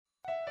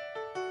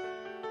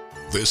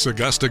This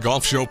Augusta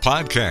Golf Show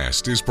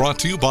podcast is brought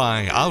to you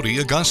by Audi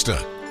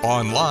Augusta.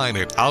 Online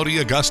at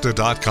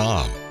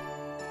AudiAugusta.com.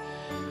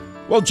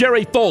 Well,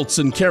 Jerry Foltz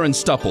and Karen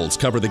Stupples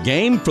cover the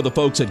game for the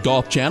folks at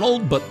Golf Channel,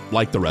 but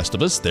like the rest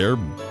of us, they're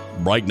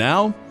right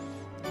now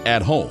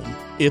at home.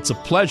 It's a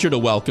pleasure to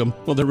welcome,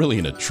 well, they're really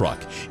in a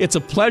truck. It's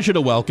a pleasure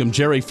to welcome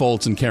Jerry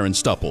Foltz and Karen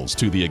Stupples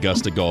to the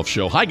Augusta Golf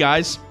Show. Hi,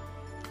 guys.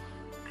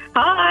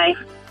 Hi.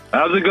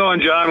 How's it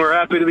going, John? We're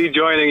happy to be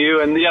joining you.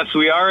 And yes,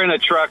 we are in a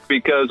truck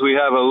because we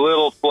have a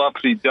little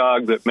fluffy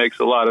dog that makes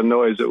a lot of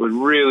noise that would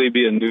really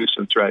be a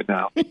nuisance right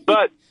now.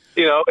 But,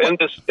 you know, in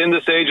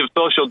this age of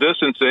social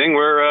distancing,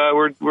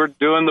 we're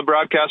doing the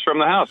broadcast from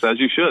the house, as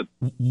you should.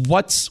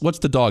 What's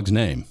the dog's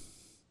name?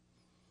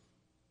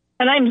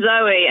 Her name's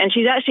Zoe, and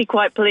she's actually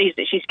quite pleased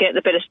that she's getting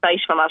a bit of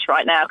space from us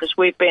right now because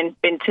we've been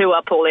two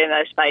up all in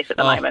her space at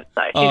the moment.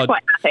 So she's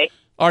quite happy.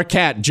 Our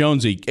cat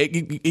Jonesy,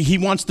 he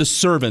wants the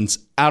servants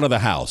out of the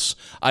house.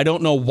 I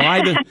don't know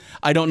why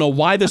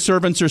the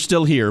servants are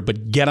still here,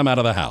 but get them out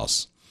of the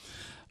house.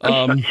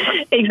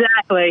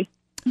 Exactly.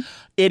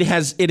 It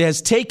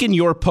has taken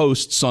your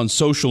posts on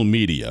social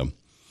media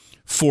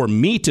for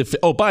me to.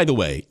 Oh, by the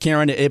way,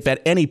 Karen, if at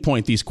any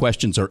point these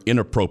questions are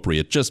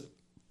inappropriate, just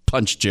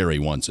punch Jerry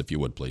once, if you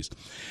would, please.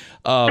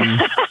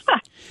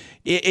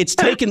 It's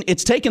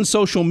taken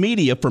social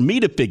media for me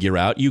to figure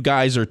out you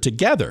guys are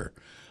together.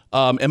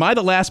 Am I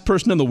the last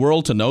person in the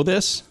world to know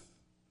this?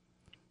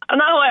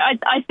 No,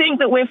 I think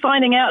that we're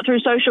finding out through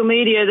social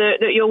media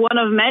that you're one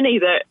of many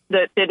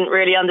that didn't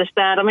really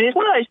understand. I mean, it's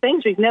one of those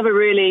things we've never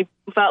really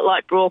felt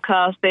like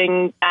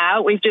broadcasting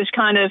out. We've just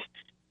kind of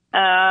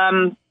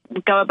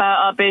go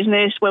about our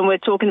business when we're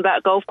talking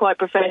about golf quite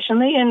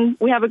professionally, and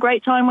we have a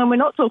great time when we're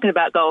not talking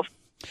about golf.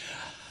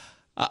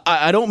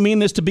 I don't mean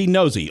this to be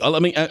nosy.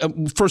 Let me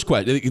first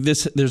question.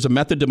 There's a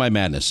method to my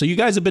madness. So you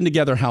guys have been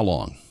together how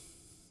long?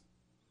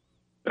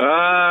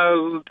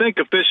 I think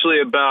officially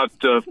about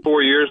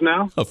 4 years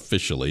now.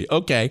 Officially.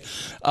 Okay.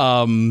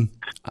 I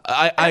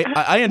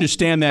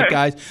understand that,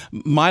 guys.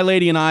 My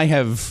lady and I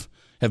have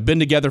been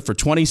together for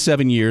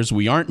 27 years.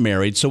 We aren't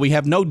married, so we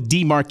have no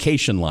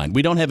demarcation line.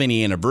 We don't have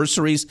any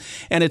anniversaries,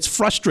 and it's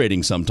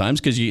frustrating sometimes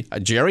because,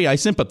 Jerry, I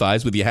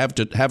sympathize with you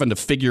having to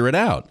figure it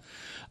out.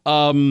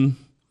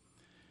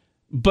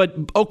 But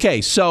okay,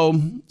 so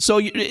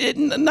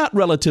not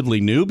relatively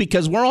new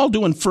because we're all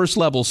doing first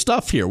level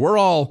stuff here. We're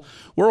all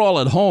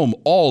at home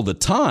all the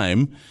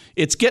time.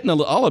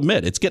 I'll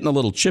admit, it's getting a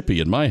little chippy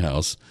in my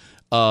house.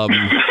 Do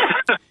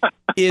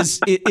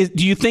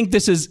you think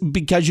this is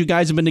because you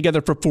guys have been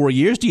together for 4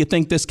 years? Do you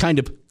think this kind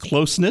of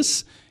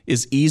closeness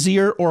is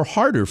easier or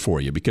harder for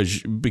you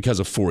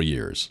because of 4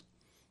 years?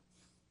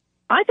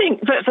 I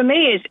think for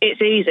me,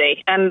 it's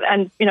easy.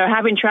 And you know,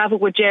 having traveled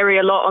with Jerry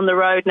a lot on the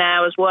road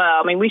now as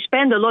well, I mean, we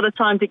spend a lot of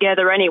time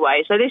together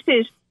anyway. So this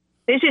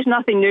is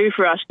nothing new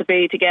for us to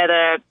be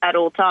together at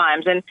all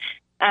times. And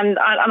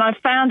I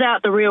found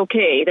out the real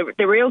key.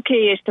 The real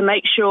key is to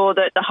make sure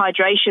that the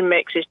hydration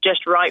mix is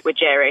just right with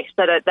Jerry,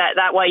 so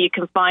that way you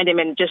can find him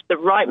in just the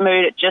right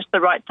mood at just the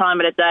right time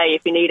of the day.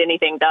 If you need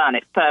anything done,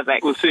 it's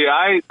perfect. Well, see,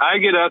 I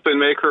get up and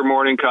make her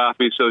morning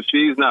coffee so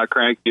she's not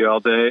cranky all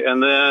day,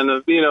 and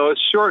then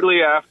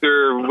shortly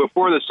after,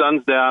 before the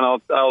sun's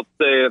down, I'll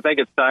say I think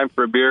it's time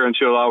for a beer, and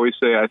she'll always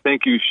say I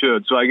think you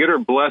should. So I get her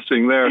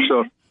blessing there.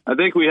 So I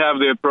think we have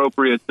the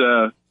appropriate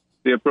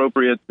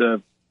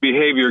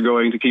behavior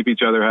going to keep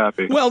each other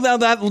happy. Well, now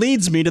that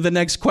leads me to the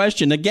next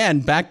question.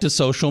 Again, back to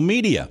social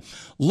media.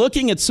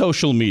 Looking at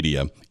social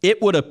media,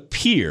 it would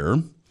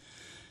appear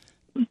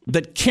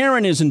that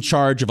Karen is in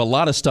charge of a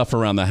lot of stuff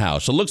around the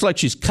house. It looks like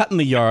she's cutting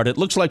the yard. It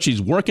looks like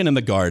she's working in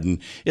the garden.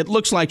 It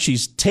looks like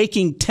she's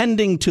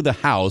tending to the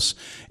house.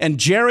 And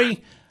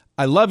Jerry,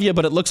 I love you,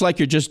 but it looks like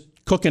you're just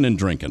cooking and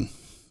drinking.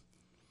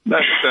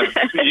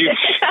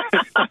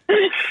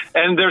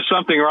 And there's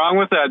something wrong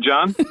with that,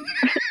 John?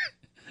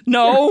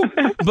 No,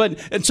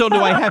 but so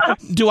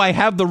do I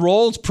have the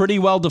roles pretty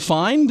well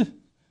defined?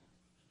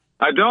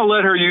 I don't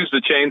let her use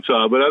the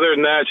chainsaw, but other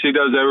than that, she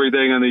does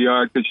everything in the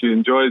yard because she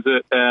enjoys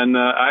it. And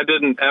I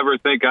didn't ever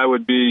think I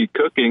would be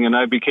cooking, and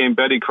I became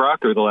Betty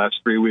Crocker the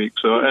last 3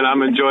 weeks. And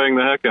I'm enjoying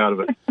the heck out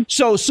of it.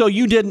 So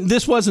you didn't.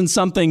 This wasn't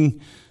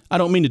something. I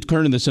don't mean to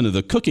turn this into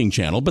the cooking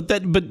channel, but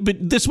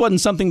this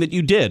wasn't something that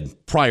you did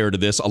prior to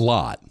this a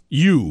lot.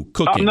 You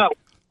cooking? No,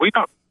 we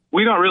don't.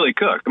 We don't really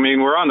cook. I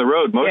mean, we're on the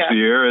road most of the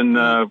year, and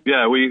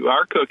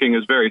our cooking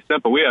is very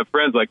simple. We have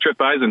friends like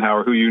Trip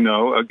Eisenhower, who you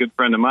know, a good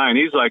friend of mine.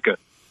 He's like a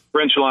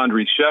French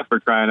Laundry chef for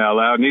crying out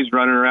loud, and he's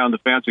running around the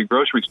fancy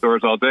grocery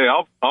stores all day.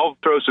 I'll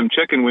throw some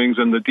chicken wings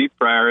in the deep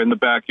fryer in the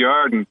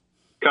backyard and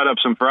cut up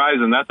some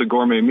fries, and that's a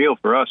gourmet meal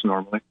for us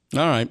normally. All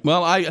right.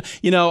 Well,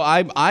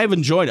 I've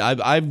enjoyed it.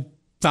 I've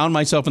found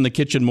myself in the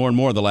kitchen more and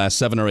more the last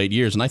 7 or 8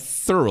 years, and I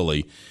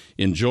thoroughly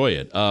enjoy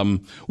it.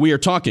 We are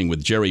talking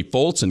with Jerry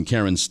Foltz and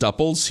Karen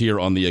Stupples here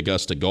on the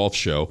Augusta Golf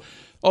Show.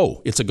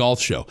 Oh, it's a golf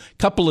show.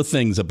 Couple of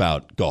things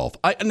about golf.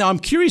 Now, I'm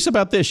curious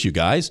about this, you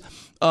guys.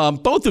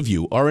 Both of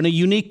you are in a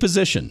unique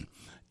position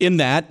in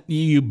that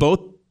you both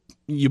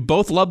You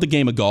both love the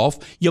game of golf.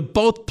 You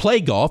both play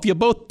golf. You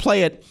both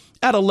play it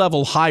at a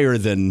level higher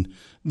than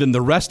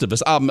the rest of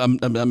us.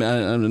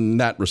 In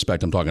that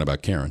respect, I'm talking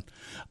about Karen.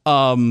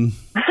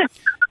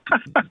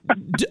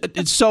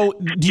 So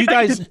do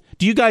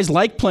you guys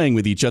like playing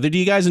with each other? Do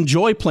you guys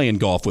enjoy playing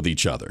golf with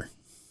each other?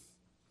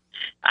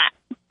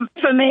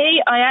 For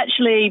me, I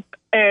actually,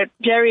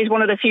 Jerry is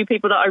one of the few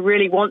people that I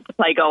really want to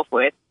play golf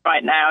with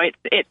right now.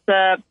 It's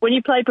when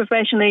you play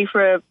professionally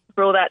for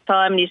all that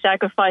time and you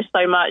sacrifice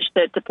so much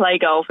to play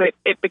golf,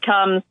 it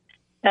becomes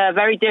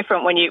very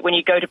different when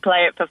you go to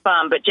play it for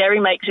fun. But Jerry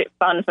makes it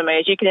fun for me,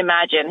 as you can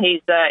imagine.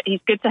 He's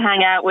good to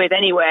hang out with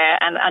anywhere,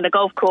 and a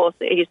golf course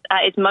is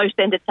at its most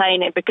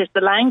entertaining because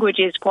the language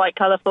is quite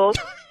colourful,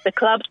 the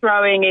club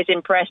throwing is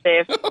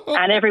impressive,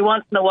 and every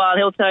once in a while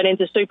he'll turn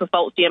into super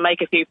Foltz and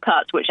make a few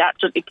putts, which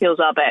absolutely kills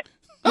our bet.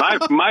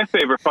 My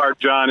favorite part,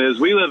 John, is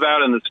we live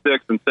out in the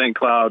sticks in St.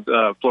 Cloud,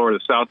 Florida,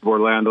 south of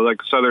Orlando, like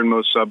the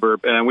southernmost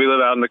suburb, and we live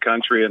out in the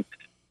country, and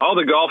all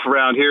the golf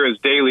around here is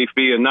daily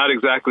fee and not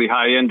exactly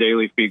high-end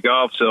daily fee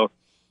golf. So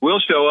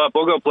we'll show up,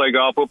 we'll go play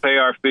golf, we'll pay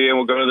our fee, and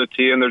we'll go to the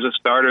tee, and there's a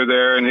starter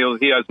there, and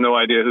he has no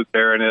idea who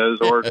Karen is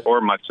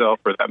or myself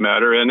for that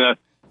matter.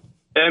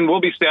 And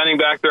we'll be standing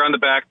back there on the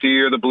back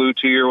tee or the blue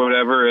tee or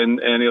whatever, and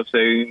he'll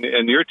say,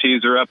 and your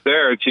tees are up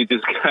there. And she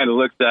just kind of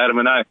looks at him,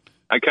 and I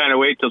kind of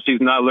wait till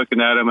she's not looking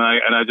at him,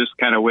 and I just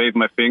kind of wave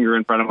my finger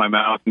in front of my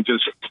mouth and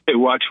just say,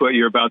 watch what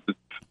you're about to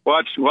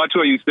Watch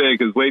what you say,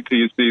 because wait till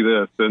you see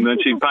this. And then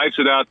she pipes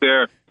it out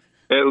there,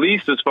 at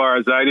least as far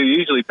as I do,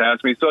 usually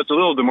past me. So it's a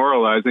little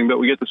demoralizing, but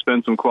we get to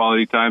spend some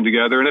quality time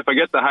together. And if I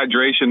get the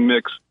hydration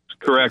mix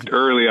correct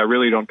early, I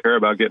really don't care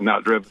about getting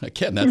outdriven.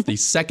 Again, that's the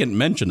second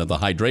mention of the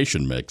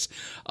hydration mix.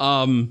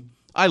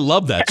 I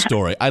love that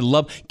story.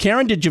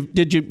 Karen,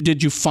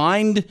 did you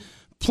find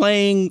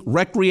playing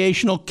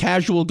recreational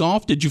casual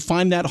golf? Did you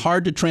find that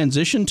hard to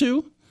transition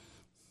to?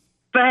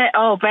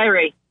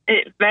 Very.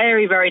 It's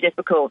very, very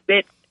difficult.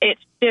 It's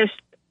just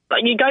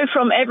like you go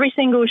from every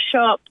single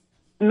shot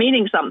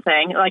meaning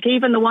something. Like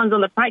even the ones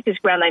on the practice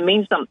ground, they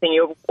mean something.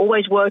 You're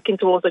always working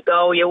towards a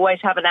goal. You always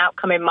have an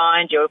outcome in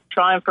mind. You're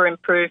trying for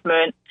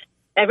improvement.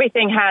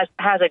 Everything has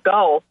a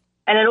goal.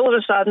 And then all of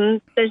a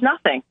sudden, there's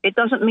nothing. It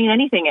doesn't mean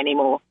anything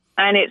anymore.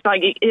 And it's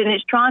like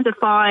it's trying to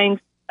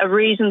find a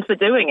reason for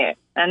doing it.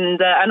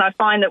 And I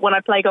find that when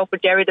I play golf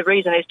with Jerry, the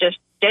reason is just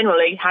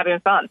generally having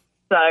fun.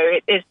 So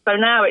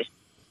now it's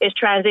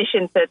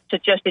transitioned to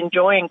just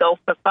enjoying golf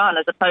for fun,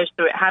 as opposed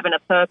to it having a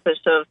purpose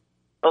of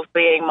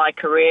being my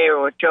career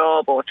or a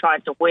job or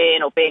trying to win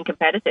or being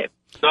competitive.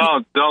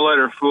 Don't let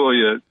her fool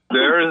you.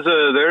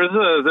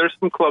 There's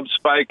some club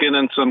spiking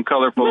and some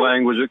colorful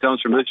language that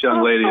comes from this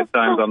young lady at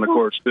times on the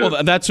course too.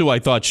 Well, that's who I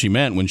thought she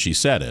meant when she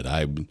said it.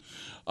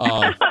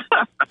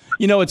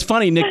 It's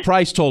funny. Nick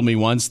Price told me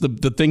once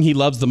the thing he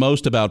loves the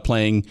most about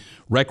playing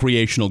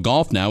recreational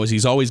golf now is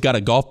he's always got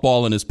a golf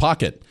ball in his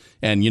pocket.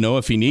 And,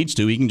 if he needs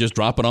to, he can just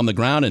drop it on the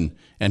ground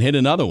and hit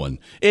another one.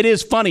 It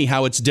is funny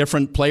how it's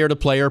different player to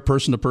player,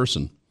 person to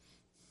person.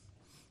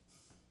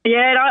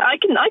 Yeah, I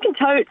can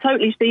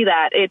totally see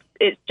that.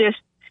 It's just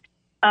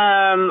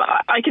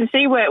I can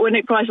see where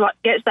Nick Price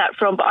gets that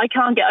from, but I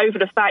can't get over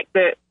the fact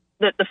that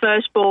the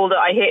first ball that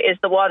I hit is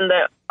the one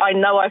that I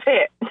know I've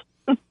hit.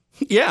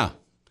 Yeah.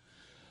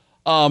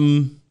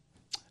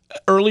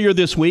 Earlier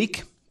this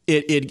week,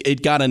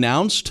 it got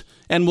announced,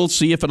 and we'll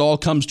see if it all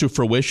comes to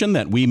fruition,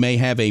 that we may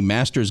have a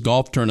Masters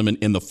golf tournament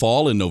in the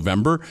fall in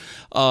November.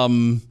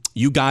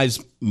 You guys,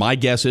 my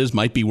guess is,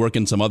 might be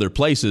working some other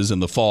places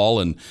in the fall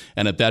and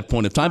at that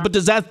point of time. But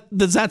does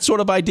that sort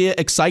of idea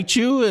excite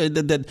you,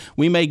 that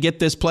we may get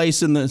this place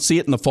see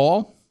it in the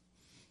fall?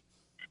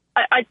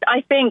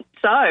 I think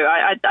so.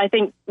 I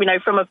think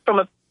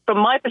from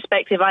my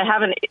perspective,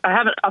 I've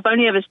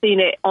only ever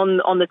seen it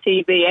on the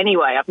TV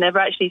anyway. I've never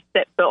actually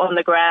stepped foot on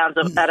the grounds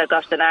at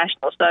Augusta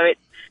National. So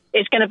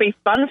it's going to be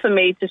fun for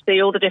me to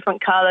see all the different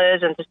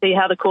colors and to see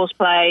how the course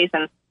plays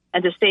and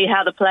to see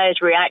how the players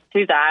react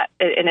to that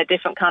in a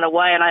different kind of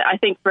way. And I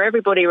think for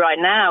everybody right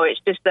now, it's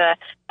just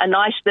a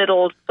nice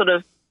little sort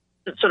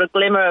of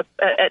glimmer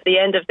at the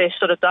end of this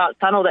sort of dark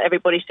tunnel that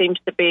everybody seems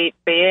to be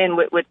in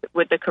with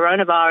the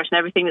coronavirus and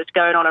everything that's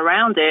going on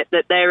around it,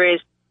 that there is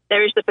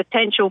the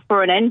potential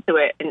for an end to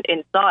it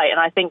in sight. And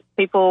I think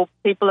people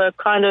are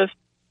kind of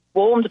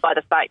warmed by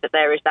the fact that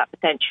there is that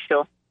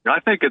potential. I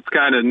think it's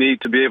kind of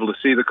neat to be able to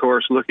see the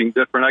course looking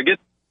different.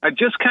 I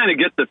just kind of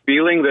get the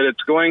feeling that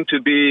it's going to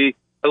be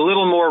a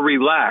little more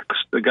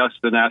relaxed,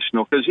 Augusta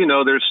National, because,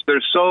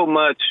 there's so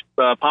much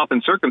pomp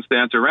and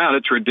circumstance around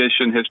it,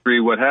 tradition,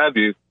 history, what have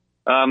you,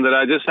 that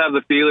I just have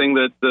the feeling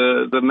that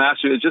the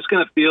Masters is just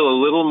going to feel a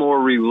little more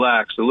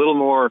relaxed, a little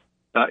more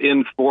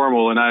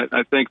informal, and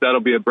I think that'll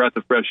be a breath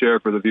of fresh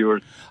air for the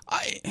viewers.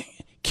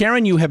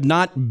 Karen, you have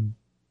not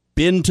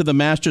been to the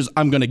Masters,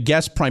 I'm going to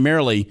guess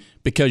primarily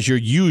because you're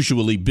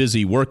usually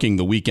busy working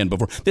the weekend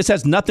before. This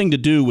has nothing to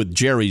do with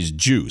Jerry's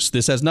juice.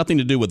 This has nothing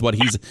to do with what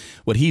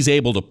he's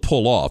able to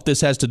pull off.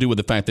 This has to do with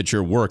the fact that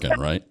you're working,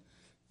 right?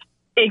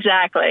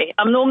 Exactly.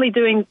 I'm normally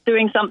doing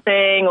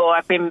something, or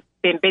I've been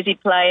been busy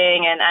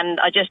playing, and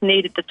I just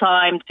needed the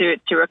time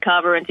to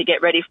recover and to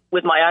get ready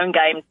with my own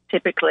game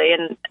typically.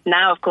 And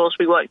now, of course,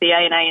 we work the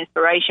A&A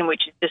Inspiration,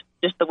 which is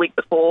just the week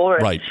before.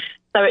 And right.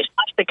 So it's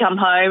nice to come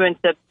home and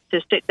to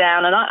sit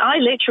down. And I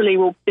literally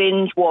will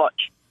binge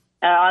watch.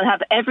 I'll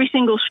have every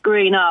single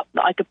screen up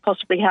that I could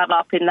possibly have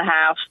up in the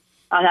house.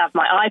 I'll have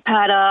my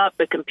iPad up,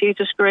 the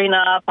computer screen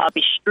up. I'll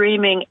be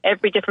streaming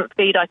every different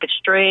feed I could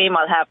stream.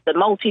 I'll have the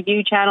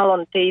multi-view channel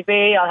on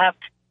TV. I'll have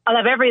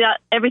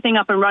everything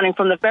up and running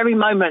from the very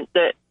moment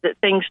that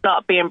things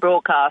start being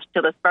broadcast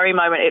till the very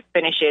moment it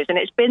finishes. And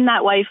it's been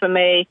that way for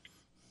me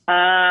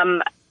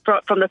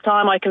from the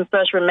time I can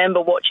first remember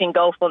watching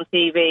golf on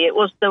TV. It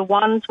was the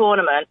one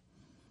tournament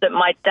that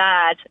my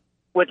dad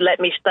would let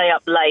me stay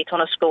up late on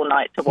a school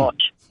night to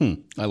watch.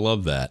 I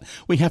love that.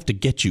 We have to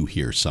get you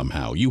here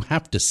somehow. You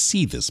have to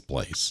see this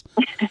place.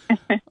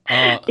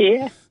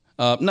 Yeah.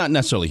 Not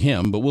necessarily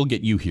him, but we'll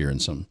get you here in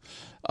some.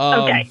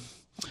 Okay.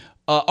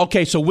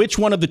 Okay, so which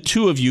one of the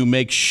two of you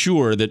makes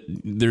sure that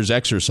there's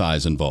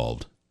exercise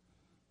involved?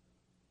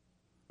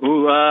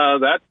 Ooh,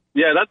 that's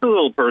a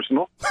little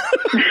personal.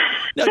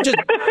 No,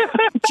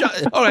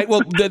 all right,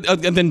 well,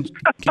 then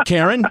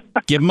Karen,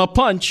 give him a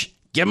punch.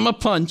 Give him a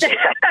punch.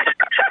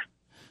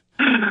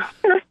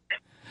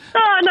 Oh,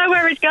 I know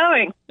where it's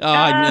going.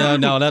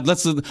 No.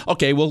 Let's.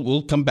 Okay,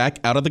 we'll come back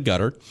out of the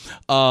gutter.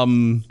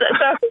 We'll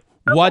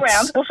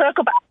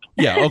circle back.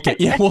 Yeah. Okay.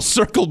 Yeah, we'll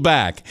circle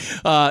back.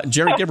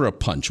 Jerry, give her a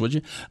punch, would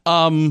you?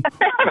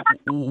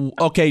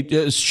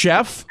 Okay,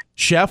 Chef,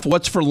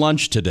 what's for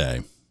lunch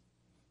today?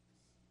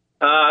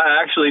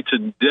 Actually,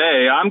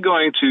 today I'm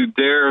going to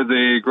dare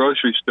the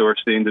grocery store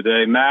scene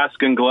today.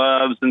 Mask and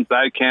gloves and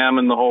side cam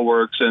and the whole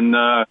works, and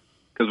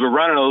because we're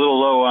running a little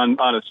low on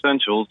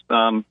essentials,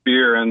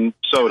 beer and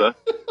soda,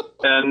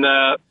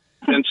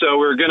 and so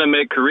we're going to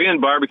make Korean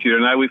barbecue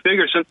tonight. We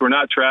figure since we're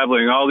not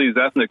traveling, all these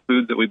ethnic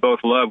foods that we both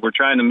love, we're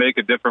trying to make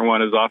a different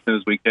one as often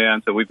as we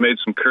can. So we've made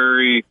some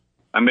curry.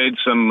 I made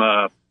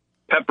some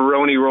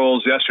pepperoni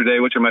rolls yesterday,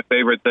 which are my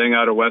favorite thing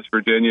out of West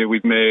Virginia.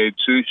 We've made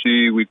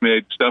sushi. We've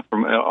made stuff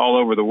from all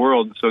over the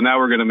world. So now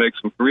we're going to make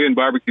some Korean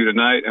barbecue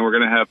tonight, and we're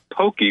going to have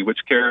poke, which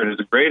Karen is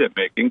great at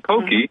making,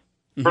 poke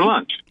for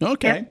lunch.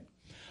 Okay.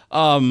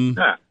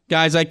 Yeah.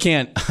 Guys, I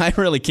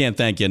really can't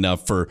thank you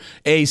enough for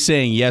A,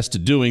 saying yes to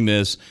doing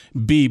this,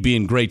 B,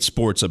 being great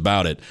sports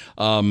about it.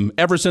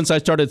 Ever since I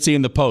started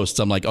seeing the posts,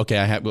 I'm like, okay,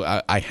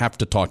 I have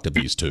to talk to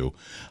these two.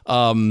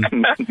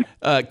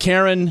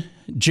 Karen,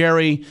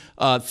 Jerry,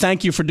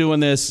 thank you for doing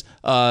this.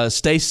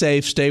 Stay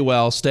safe, stay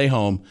well, stay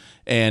home,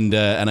 and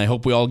I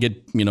hope we all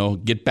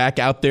get back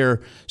out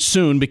there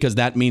soon, because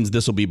that means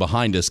this will be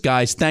behind us.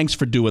 Guys, thanks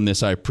for doing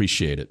this. I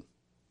appreciate it.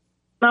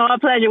 No, our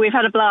pleasure. We've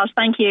had a blast.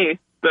 Thank you.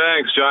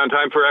 Thanks, John.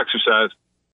 Time for exercise.